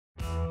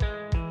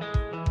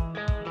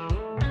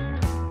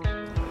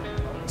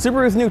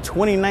Subaru's new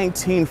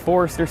 2019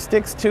 Forester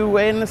sticks to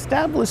an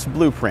established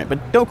blueprint,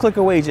 but don't click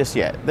away just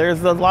yet.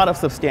 There's a lot of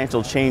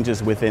substantial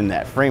changes within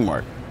that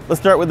framework.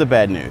 Let's start with the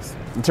bad news.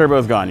 The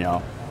turbo's gone,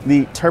 y'all.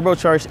 The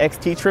turbocharged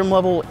XT trim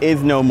level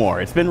is no more.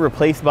 It's been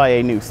replaced by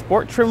a new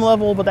sport trim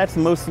level, but that's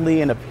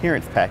mostly an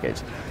appearance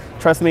package.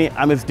 Trust me,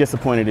 I'm as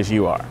disappointed as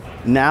you are.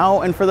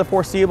 Now and for the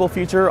foreseeable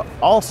future,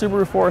 all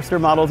Subaru Forester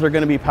models are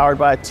going to be powered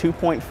by a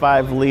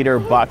 2.5-liter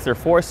boxer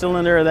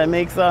 4-cylinder that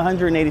makes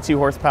 182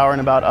 horsepower and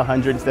about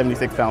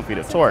 176 pound-feet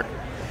of torque.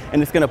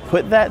 And it's going to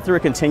put that through a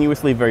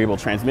continuously variable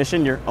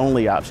transmission, your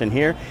only option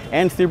here,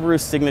 and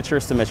Subaru's signature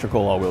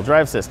symmetrical all-wheel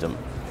drive system.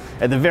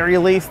 At the very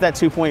least, that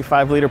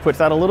 2.5-liter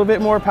puts out a little bit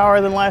more power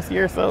than last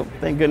year, so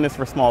thank goodness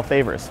for small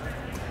favors.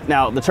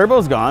 Now, the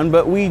turbo's gone,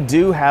 but we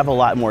do have a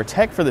lot more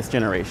tech for this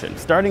generation,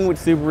 starting with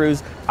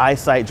Subaru's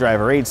EyeSight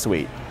driver aid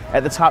suite.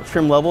 At the top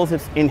trim levels,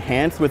 it's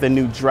enhanced with a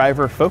new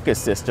driver focus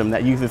system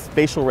that uses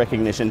facial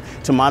recognition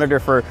to monitor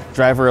for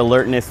driver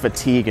alertness,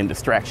 fatigue, and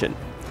distraction.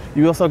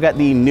 You also got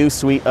the new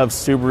suite of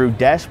Subaru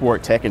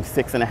dashboard tech in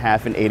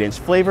 6.5 and 8-inch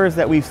flavors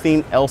that we've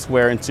seen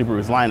elsewhere in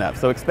Subaru's lineup,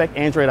 so expect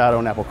Android Auto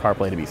and Apple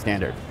CarPlay to be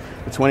standard.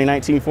 The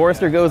 2019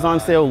 Forester goes on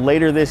sale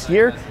later this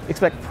year.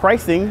 Expect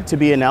pricing to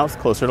be announced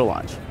closer to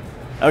launch.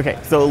 Okay,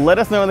 so let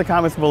us know in the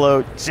comments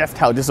below just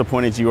how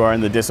disappointed you are in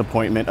the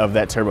disappointment of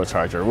that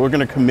turbocharger. We're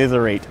gonna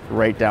commiserate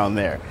right down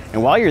there.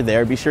 And while you're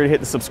there, be sure to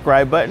hit the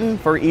subscribe button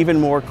for even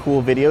more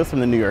cool videos from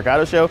the New York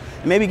Auto Show.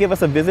 And maybe give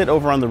us a visit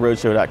over on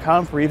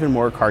theroadshow.com for even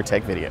more car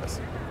tech videos.